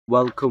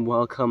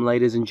Welcome,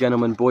 ladies and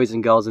gentlemen, boys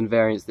and girls, and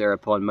variants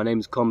thereupon. My name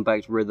is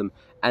Compact Rhythm,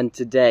 and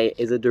today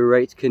is a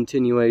direct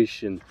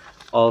continuation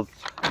of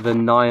the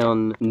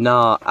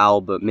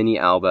NAYEON mini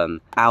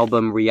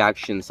album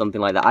reaction, something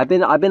like that. I've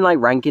been like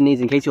ranking these.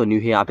 In case you're new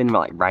here, I've been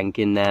like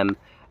ranking them.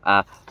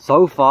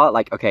 So far,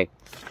 like, okay.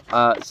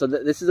 So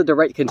this is a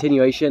direct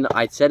continuation.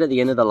 I said at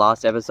the end of the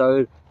last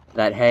episode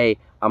that, hey,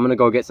 I'm gonna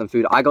go get some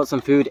food. I got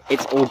some food.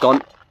 It's all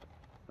gone.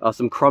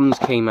 Some crumbs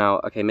came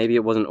out. Okay, maybe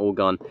it wasn't all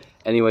gone.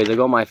 Anyways, I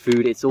got my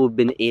food. It's all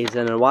been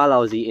eaten, and while I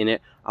was eating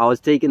it, I was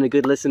taking a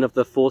good listen of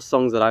the 4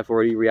 songs that I've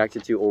already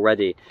reacted to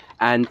already.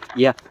 And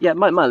yeah,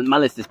 my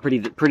list is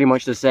pretty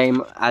much the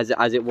same as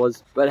it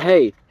was. But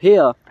hey,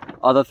 here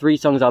are the 3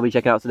 songs I'll be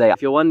checking out today.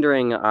 If you're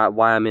wondering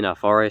why I'm in a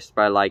forest,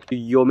 but like,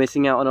 you're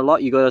missing out on a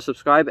lot, you gotta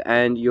subscribe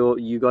and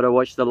you gotta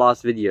watch the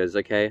last videos,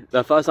 okay?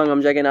 The first song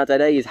I'm checking out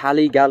today is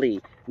HalliGalli.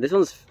 This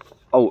one's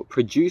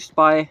produced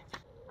by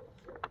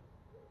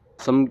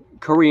some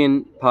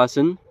Korean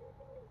person.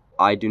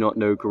 I do not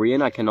know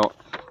Korean. I cannot.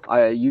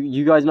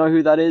 You guys know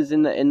who that is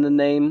in the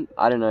name?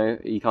 I don't know.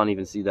 You can't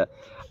even see that.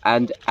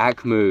 And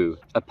Akmu,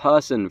 a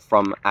person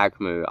from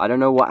Akmu. I don't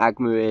know what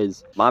Akmu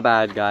is. My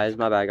bad, guys.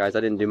 My bad, guys. I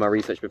didn't do my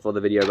research before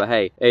the video, but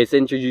hey, it's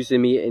introducing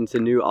me into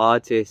new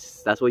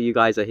artists. That's what you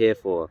guys are here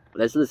for.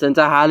 Let's listen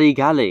to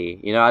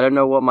HalliGalli. You know, I don't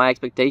know what my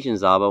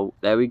expectations are, but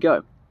there we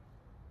go.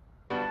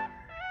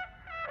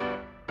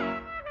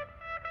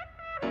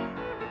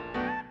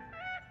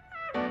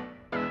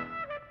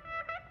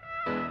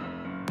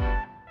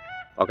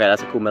 Okay,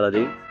 that's a cool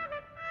melody.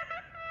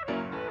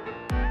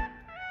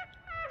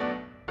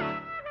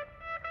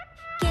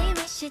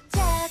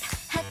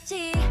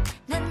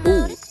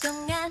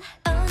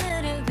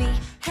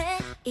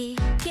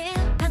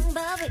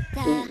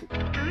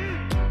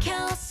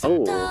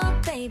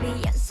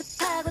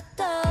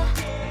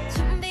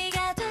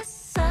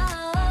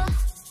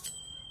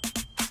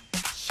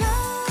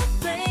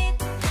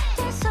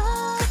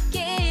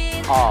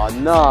 Oh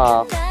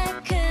no.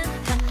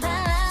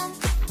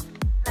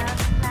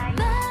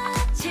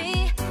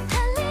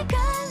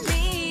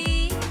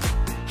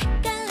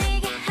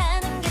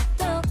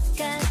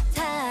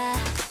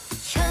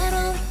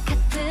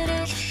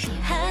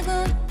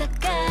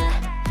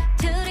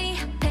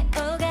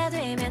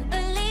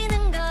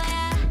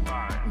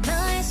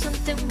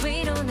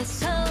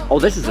 Oh,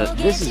 this is a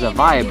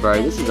vibe,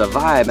 bro. This is a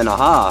vibe and a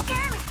half.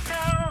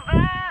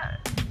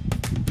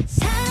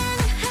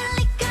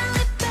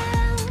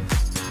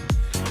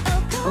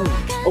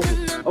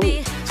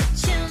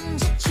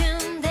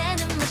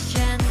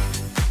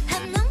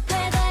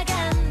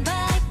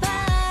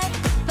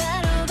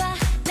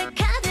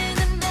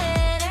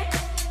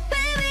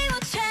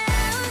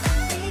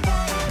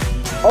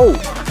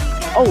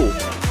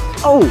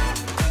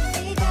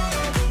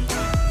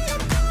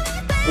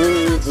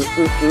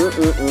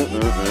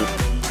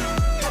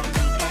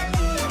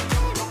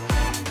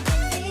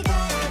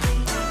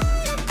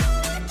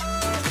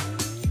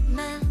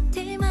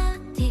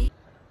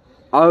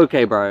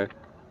 Okay, bro.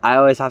 I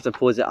always have to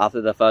pause it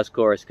after the first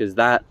chorus because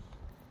that,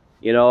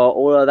 you know,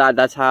 all of that.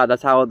 That's how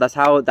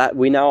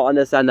we now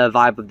understand the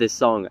vibe of this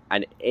song,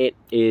 and it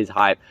is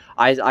hype.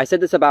 I said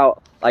this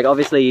about, like,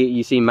 obviously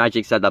you see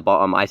Magic's at the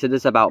bottom. I said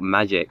this about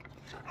Magic,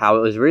 how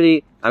it was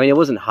really. I mean, it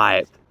wasn't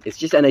hype. It's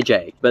just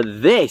energetic. But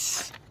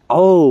this.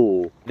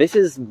 Oh, this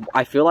is,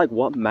 I feel like,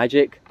 what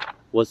Magic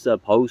was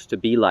supposed to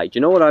be like. Do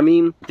you know what I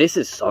mean? This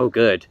is so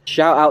good.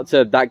 Shout out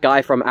to that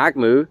guy from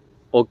Akmu,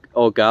 or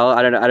girl,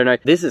 I don't know.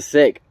 This is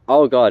sick.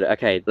 Oh god,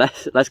 okay,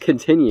 let's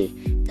continue.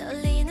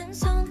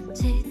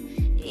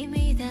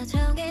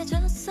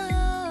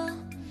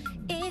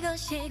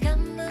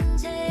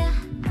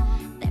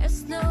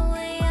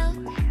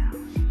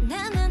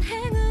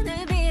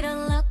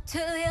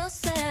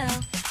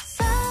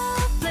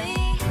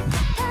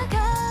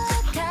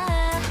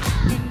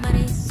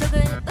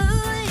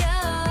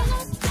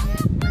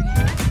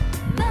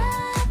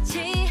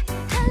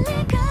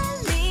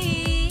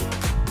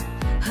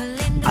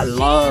 I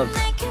love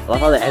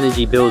how the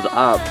energy builds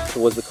up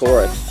towards the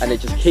chorus, and it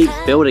just keeps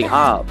building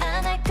up.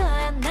 I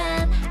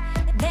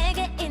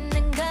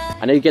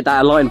know you get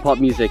that a lot in pop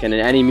music and in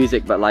any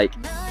music, but like,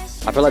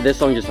 I feel like this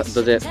song just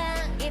does it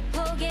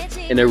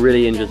in a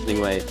really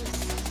interesting way.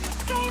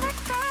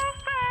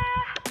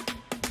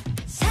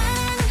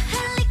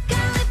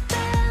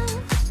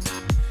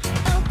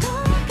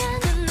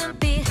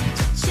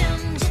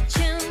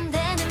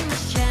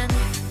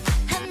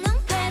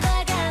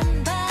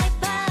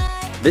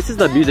 This is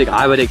the music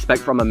I would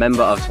expect from a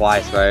member of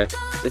Twice, bro.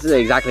 This is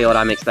exactly what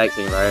I'm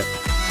expecting, bro.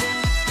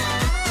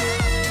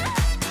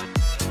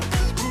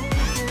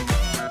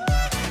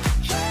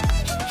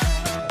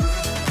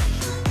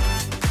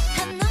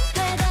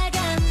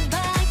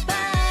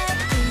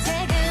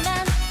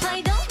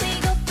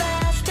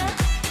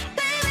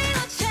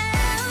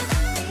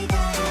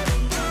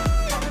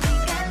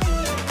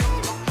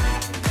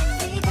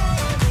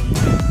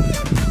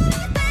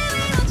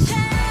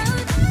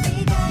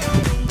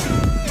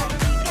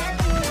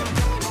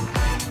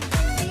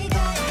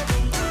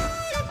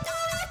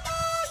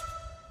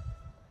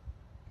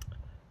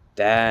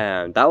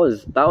 Damn, that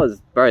was,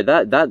 bro,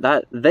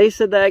 that, they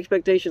said their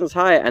expectations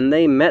high, and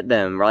they met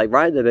them, like,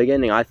 right at the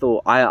beginning. I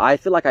thought, I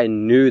feel like I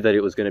knew that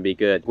it was gonna be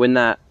good. When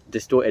that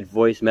distorted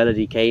voice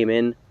melody came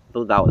in, I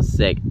thought that was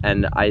sick,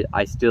 and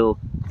I still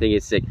think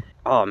it's sick.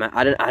 Oh, man,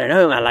 I don't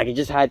know, man, like, it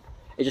just had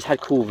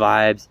cool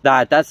vibes.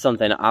 That's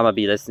something I'm gonna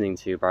be listening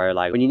to, bro.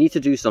 Like, when you need to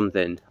do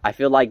something, I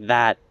feel like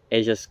that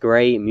is just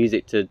great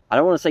music to, I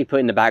don't want to say put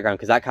in the background,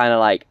 because that kind of,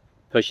 like,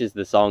 pushes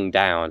the song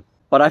down.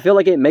 But I feel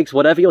like it makes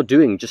whatever you're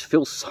doing just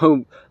feel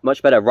so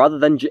much better, rather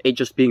than it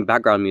just being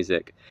background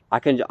music. I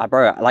can,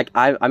 bro, like,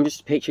 I'm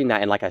just picturing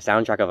that in, like, a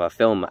soundtrack of a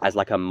film as,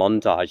 like, a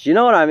montage. You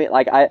know what I mean?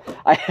 Like, I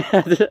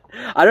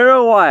don't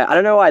know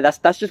why.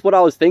 That's just what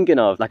I was thinking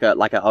of. Bro,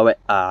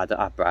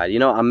 you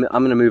know, I'm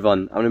gonna move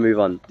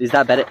on. Is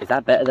that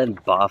better than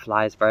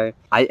Butterflies, bro?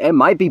 It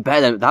might be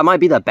better. That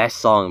might be the best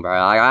song, bro.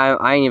 Like,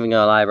 I ain't even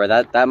gonna lie, bro.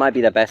 That might be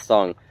the best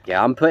song.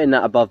 Yeah, I'm putting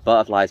that above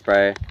Butterflies,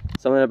 bro.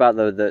 Something about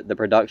the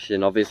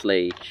production,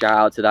 obviously. Shout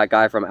out to that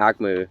guy from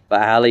Akmu.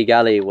 But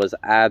HalliGalli was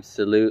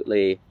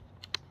absolutely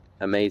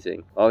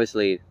amazing.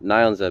 Obviously,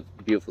 NAYEON's a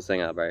beautiful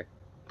singer, bro.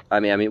 I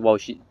mean, well,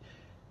 she,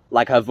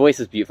 like, her voice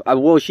is beautiful.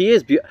 Well, she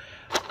is beautiful.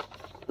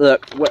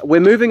 Look,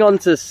 we're moving on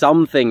to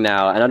Something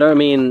now, and I don't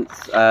mean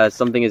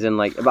something as in,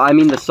 like, but I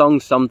mean the song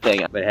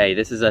Something. But hey,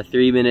 this is a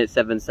 3-minute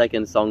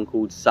 7-second song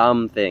called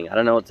Something. I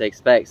don't know what to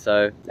expect,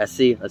 so let's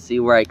see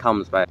where it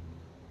comes, bro.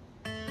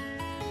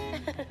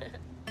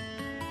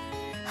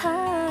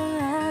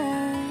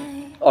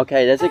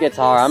 Okay, there's a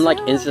guitar. I'm like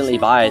instantly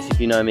biased,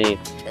 if you know me.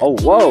 Oh,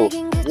 whoa,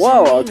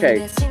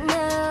 okay.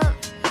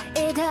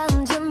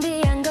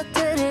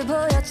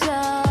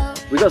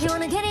 We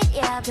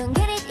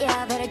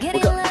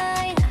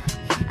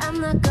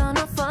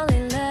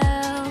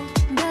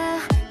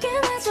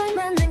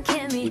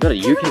got a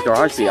UK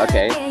garage beat,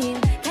 okay.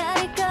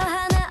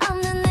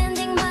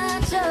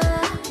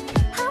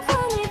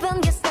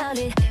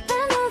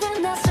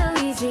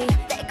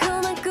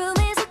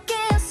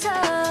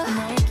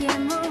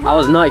 I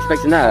was not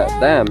expecting that,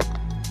 damn.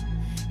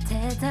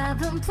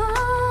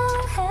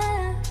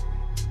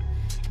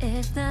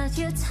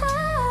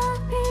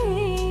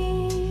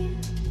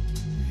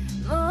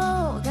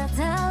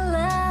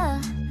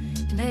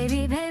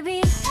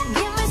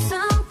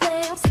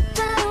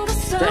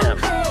 Damn.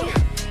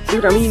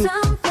 Dude, I mean,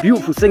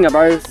 beautiful singer,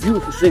 bro.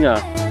 Beautiful singer.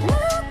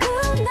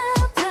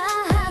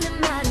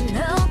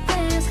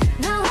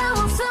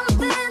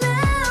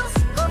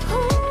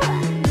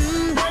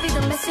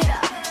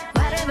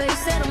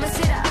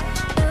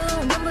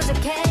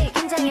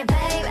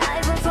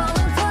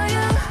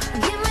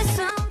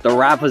 The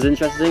rap was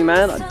interesting,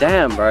 man.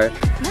 Damn, bro.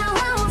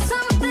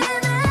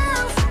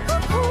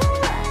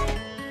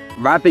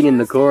 Rapping in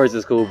the chorus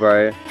is cool,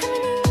 bro.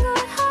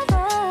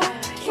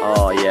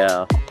 Oh,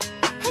 yeah.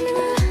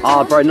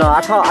 Oh, bro, no,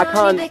 I can't.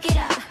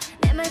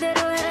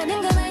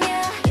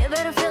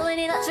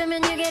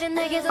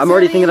 I'm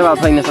already thinking about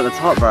playing this at the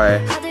top, bro.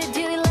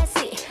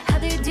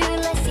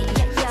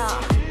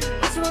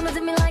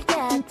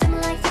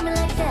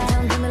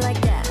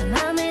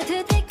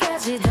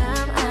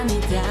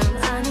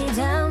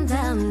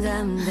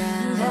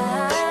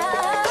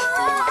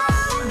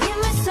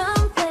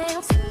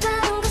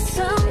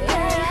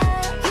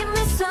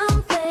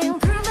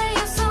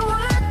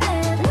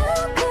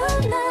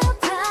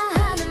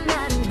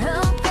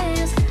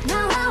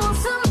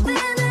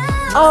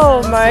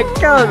 Oh my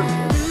god!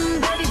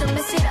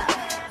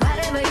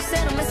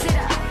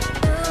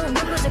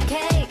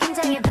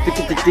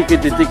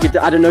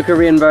 I don't know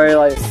Korean, bro.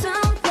 Like,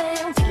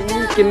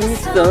 give me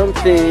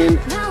something,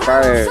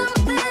 bro.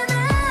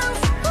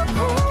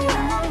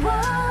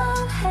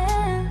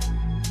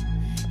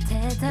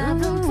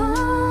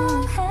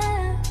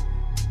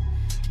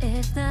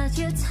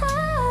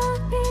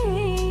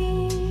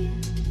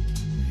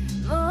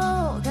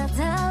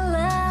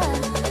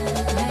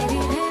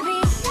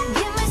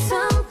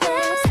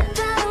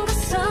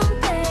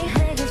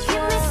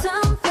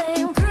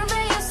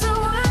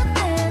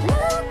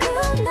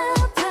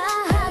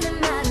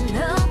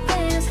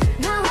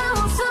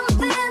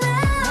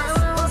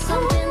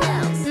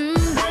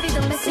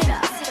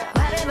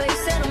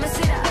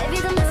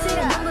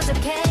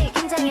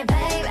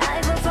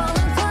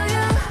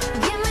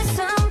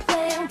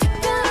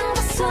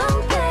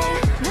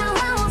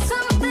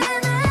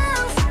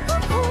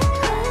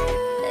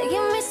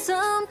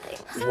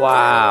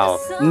 Wow,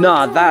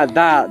 no,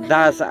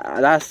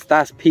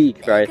 that's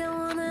peak, bro.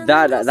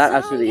 That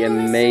absolutely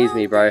amazed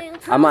me, bro.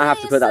 I might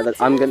have to put that.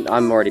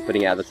 I'm already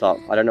putting it at the top.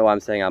 I don't know why I'm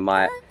saying I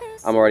might.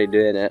 I'm already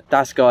doing it.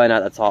 That's going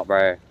at the top,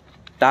 bro.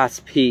 That's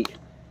peak.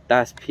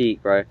 That's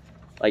peak, bro.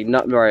 Like,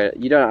 not, bro.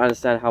 You don't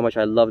understand how much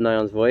I love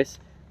NAYEON's voice,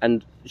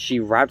 and she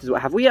rapped as well.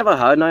 Have we ever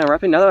heard NAYEON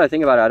rapping? Now that I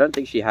think about it, I don't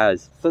think she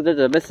has. So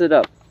mess it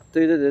up.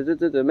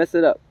 Mess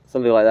it up.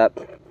 Something like that.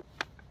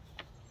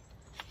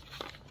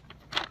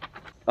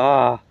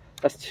 Ah,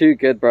 that's too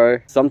good, bro.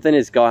 Something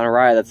is going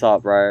right at the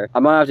top, bro. I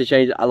might have to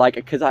change it. I like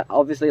it because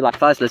obviously, like,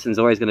 first listen's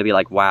always going to be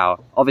like,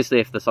 wow. Obviously,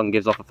 if the song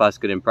gives off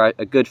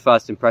a good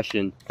first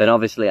impression, then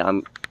obviously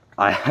I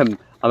am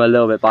I'm a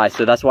little bit biased,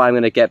 so that's why I'm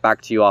gonna get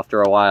back to you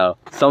after a while.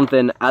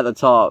 Something at the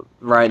top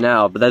right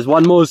now, but there's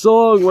one more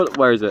song.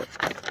 Where is it?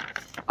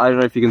 I don't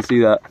know if you can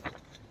see that.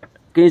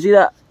 Can you see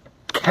that?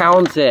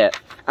 Count it.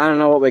 I don't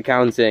know what we're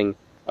counting.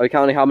 Are we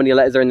counting how many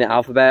letters are in the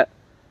alphabet?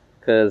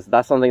 Because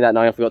that's something that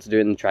NAYEON forgot to do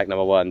in track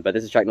number 1. But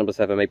this is track number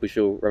 7. Maybe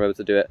she'll remember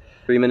to do it.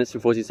 3 minutes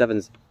and 14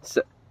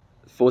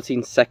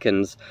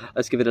 seconds.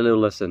 Let's give it a little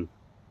listen.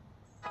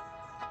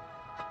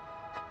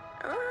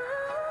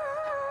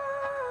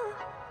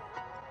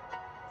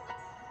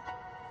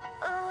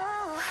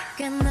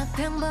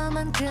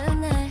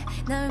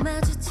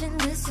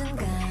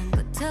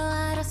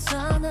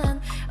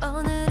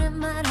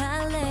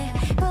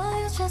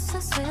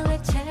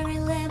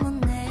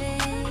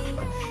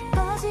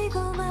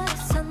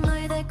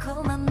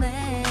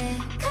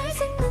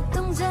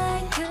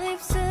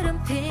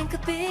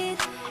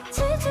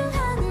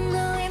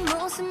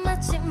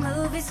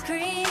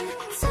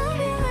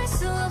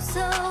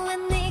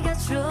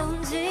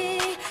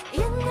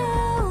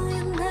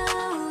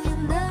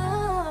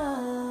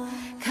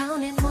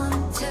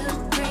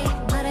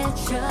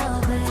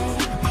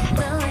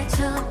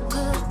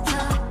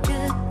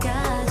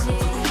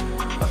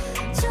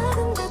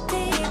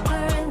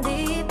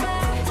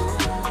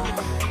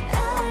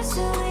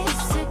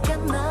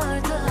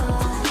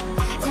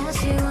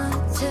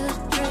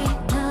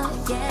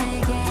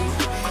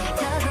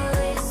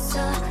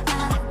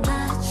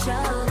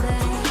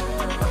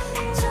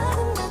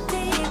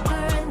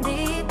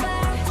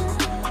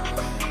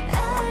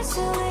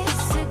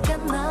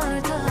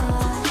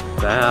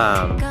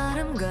 Damn.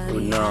 Oh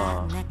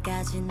no.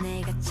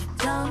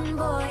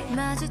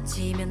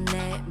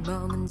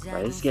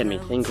 Bro, this is getting me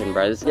thinking,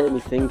 bro. This is getting me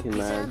thinking,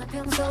 man.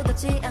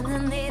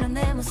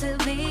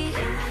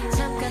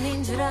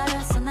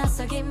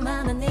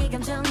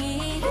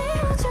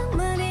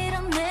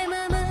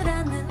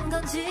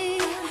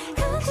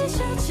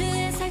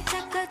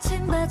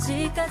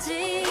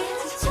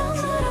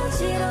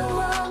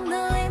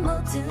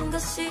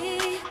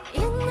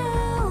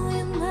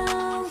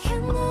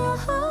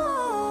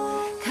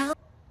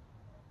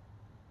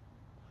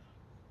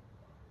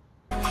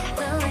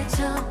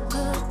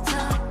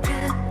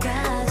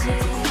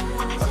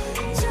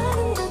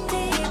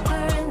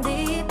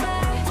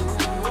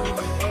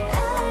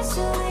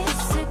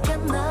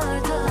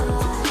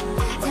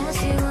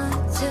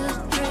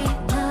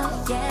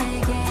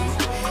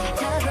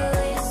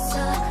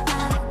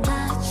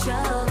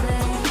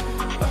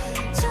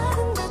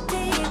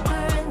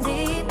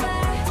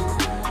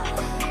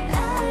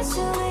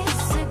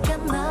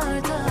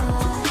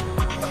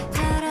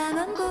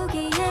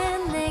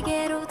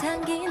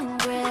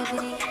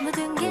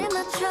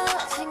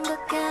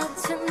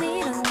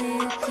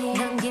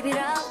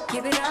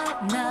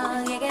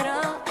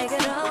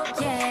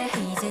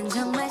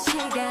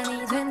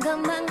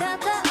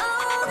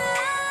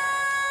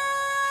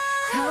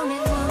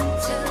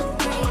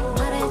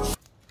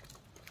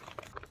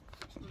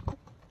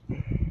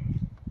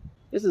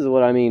 This is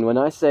what I mean when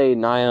I say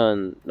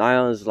NAYEON's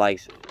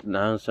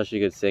such a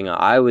good singer.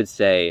 I would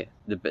say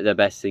the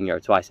best singer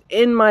twice,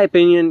 in my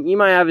opinion. You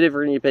might have a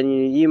different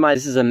opinion. You might.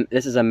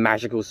 This is a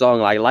magical song.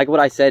 Like what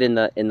I said in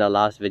the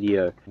last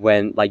video,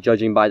 when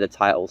judging by the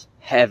titles,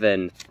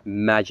 heaven,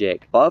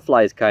 magic.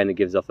 Butterflies kind of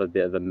gives off a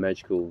bit of a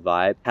magical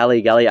vibe.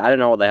 HalliGalli, I don't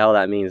know what the hell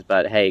that means,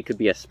 but hey, it could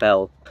be a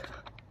spell.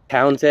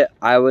 Count it.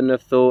 I wouldn't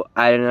have thought.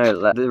 I don't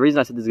know. The reason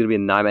I said this is gonna be a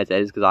nightmare to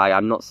edit is because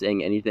I'm not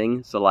saying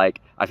anything. So I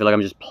feel like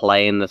I'm just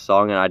playing the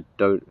song and I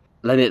don't.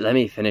 Let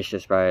me finish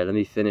this, bro. Let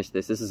me finish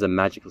this. This is a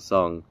magical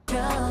song.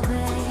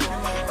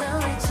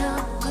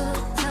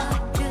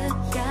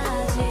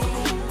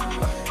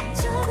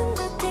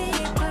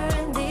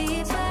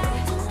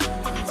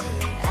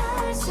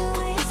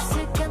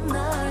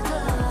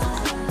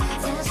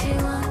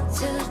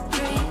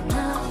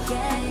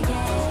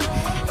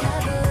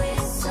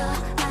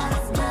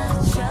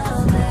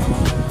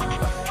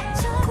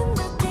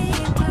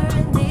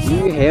 Do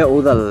you hear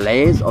all the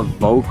layers of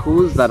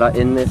vocals that are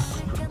in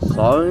this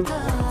song?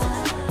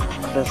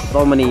 There's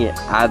so many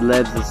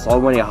ad-libs, there's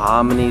so many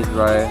harmonies,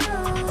 bro.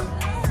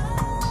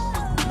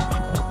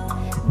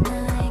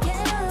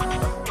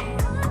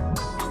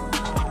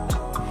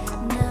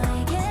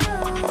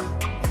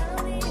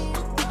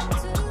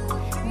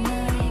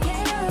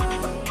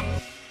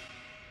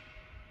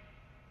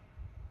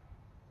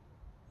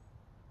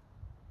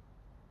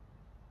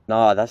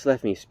 Nah, that's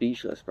left me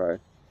speechless, bro.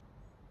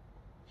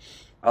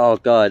 Oh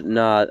god,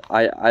 nah,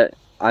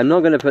 I'm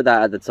not gonna put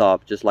that at the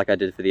top, just like I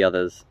did for the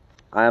others.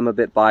 I am a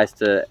bit biased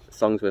to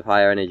songs with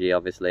higher energy,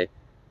 obviously,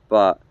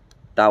 but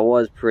that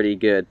was pretty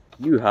good.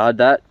 You heard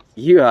that?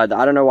 You heard that.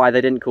 I don't know why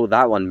they didn't call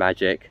that one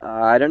magic.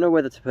 I don't know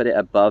whether to put it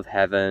above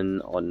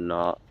heaven or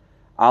not.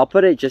 I'll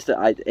put it just,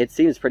 it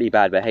seems pretty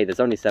bad, but hey, there's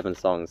only 7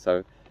 songs,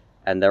 so,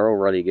 and they're all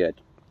really good.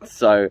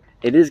 So,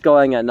 it is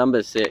going at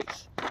number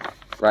 6,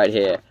 right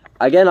here.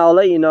 Again, I'll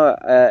let you know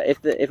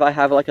if I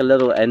have like a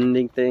little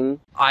ending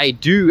thing. I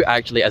do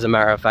actually, as a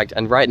matter of fact,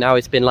 and right now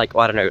it's been like,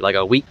 I don't know, like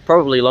a week,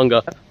 probably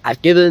longer.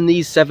 I've given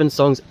these 7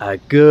 songs a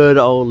good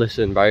old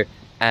listen, bro.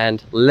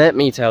 And let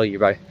me tell you,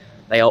 bro,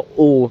 they are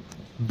all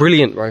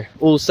brilliant, bro.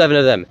 All 7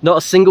 of them. Not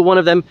a single one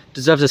of them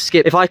deserves a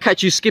skip. If I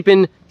catch you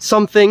skipping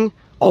something,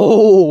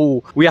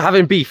 oh, we are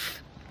having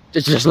beef.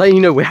 Just letting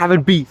you know, we're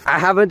having beef. I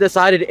haven't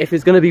decided if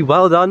it's gonna be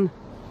well done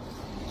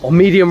or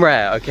medium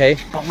rare, okay?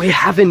 But we're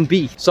having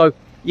beef. So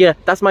yeah,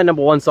 that's my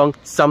number 1 song,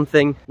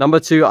 Something. Number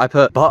 2, I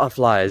put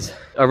Butterflies.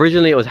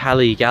 Originally it was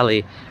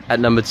HalliGalli at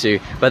number 2,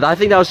 but I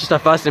think that was just a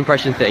first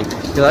impression thing.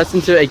 I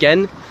listened to it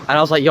again and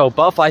I was like, yo,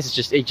 Butterflies is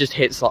just, it just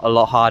hits a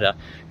lot harder.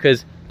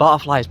 Because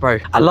Butterflies, bro,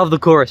 I love the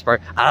chorus, bro.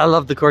 I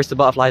love the chorus to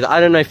Butterflies. I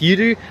don't know if you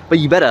do, but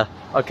you better,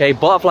 okay?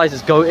 Butterflies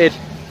is goated.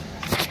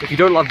 If you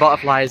don't love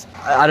Butterflies,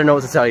 I don't know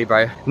what to tell you,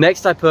 bro.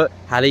 Next I put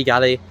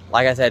HalliGalli.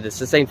 Like I said, it's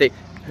the same thing.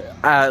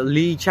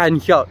 Lee Chan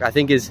Hyuk, I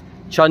think is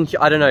Chun,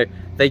 I don't know.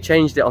 They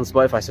changed it on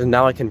Spotify, so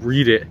now I can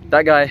read it.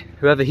 That guy,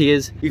 whoever he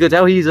is, you can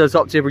tell he's a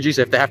top tier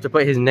producer if they have to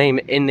put his name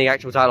in the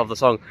actual title of the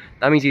song.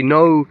 That means you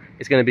know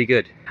it's gonna be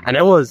good. And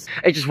it was.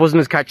 It just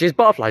wasn't as catchy as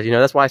Butterflies, you know,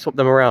 that's why I swapped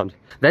them around.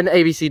 Then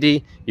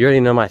ABCD, you already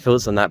know my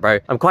thoughts on that, bro.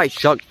 I'm quite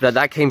shocked that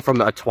that came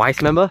from a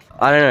Twice member.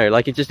 I don't know,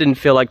 like it just didn't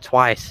feel like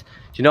Twice. Do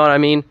you know what I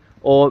mean?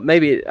 Or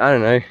maybe, I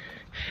don't know.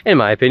 In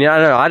my opinion, I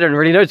don't know, I don't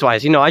really know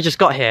Twice. You know, I just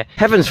got here.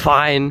 Heaven's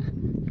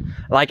fine.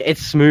 Like,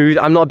 it's smooth.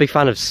 I'm not a big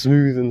fan of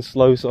smooth and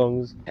slow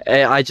songs.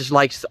 I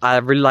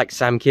really like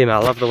Sam Kim. I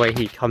love the way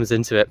he comes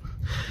into it.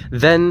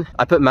 Then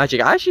I put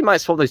Magic. I actually might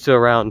swap those 2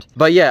 around.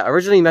 But yeah,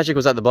 originally Magic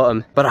was at the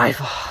bottom. But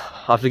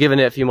after giving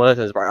it a few more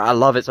listens, bro, I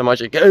love it so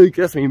much. It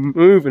gets me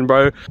moving,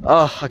 bro.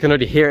 Oh, I can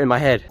already hear it in my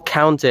head.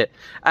 Count It.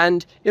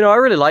 And, you know, I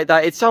really like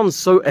that. It sounds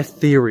so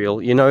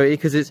ethereal, you know,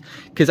 because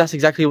that's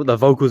exactly what the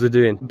vocals are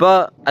doing.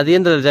 But at the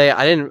end of the day,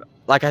 I didn't,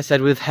 like I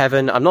said with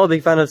Heaven, I'm not a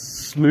big fan of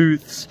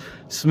smooth,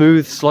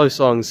 slow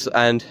songs,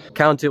 and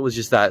Count It was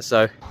just that.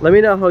 So let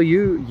me know how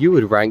you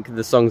would rank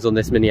the songs on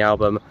this mini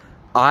album.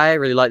 I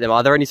really like them.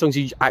 Are there any songs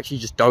you actually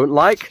just don't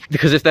like?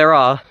 Because if there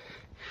are,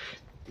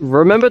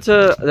 remember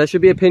there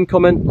should be a pinned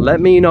comment. Let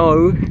me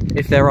know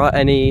if there are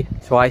any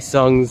Twice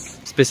songs,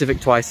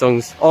 specific Twice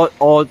songs, or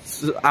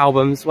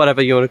albums,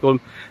 whatever you want to call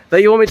them,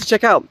 that you want me to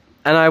check out,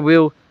 and I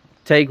will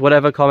take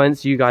whatever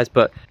comments you guys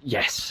put.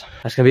 Yes,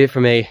 that's gonna be it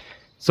for me.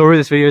 Sorry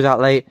this video's out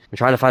late. I'm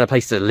trying to find a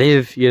place to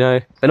live, you know.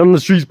 Been on the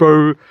streets,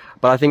 bro.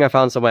 But I think I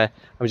found somewhere.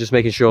 I'm just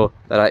making sure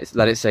that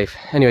it's safe.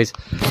 Anyways,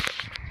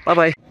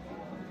 bye-bye.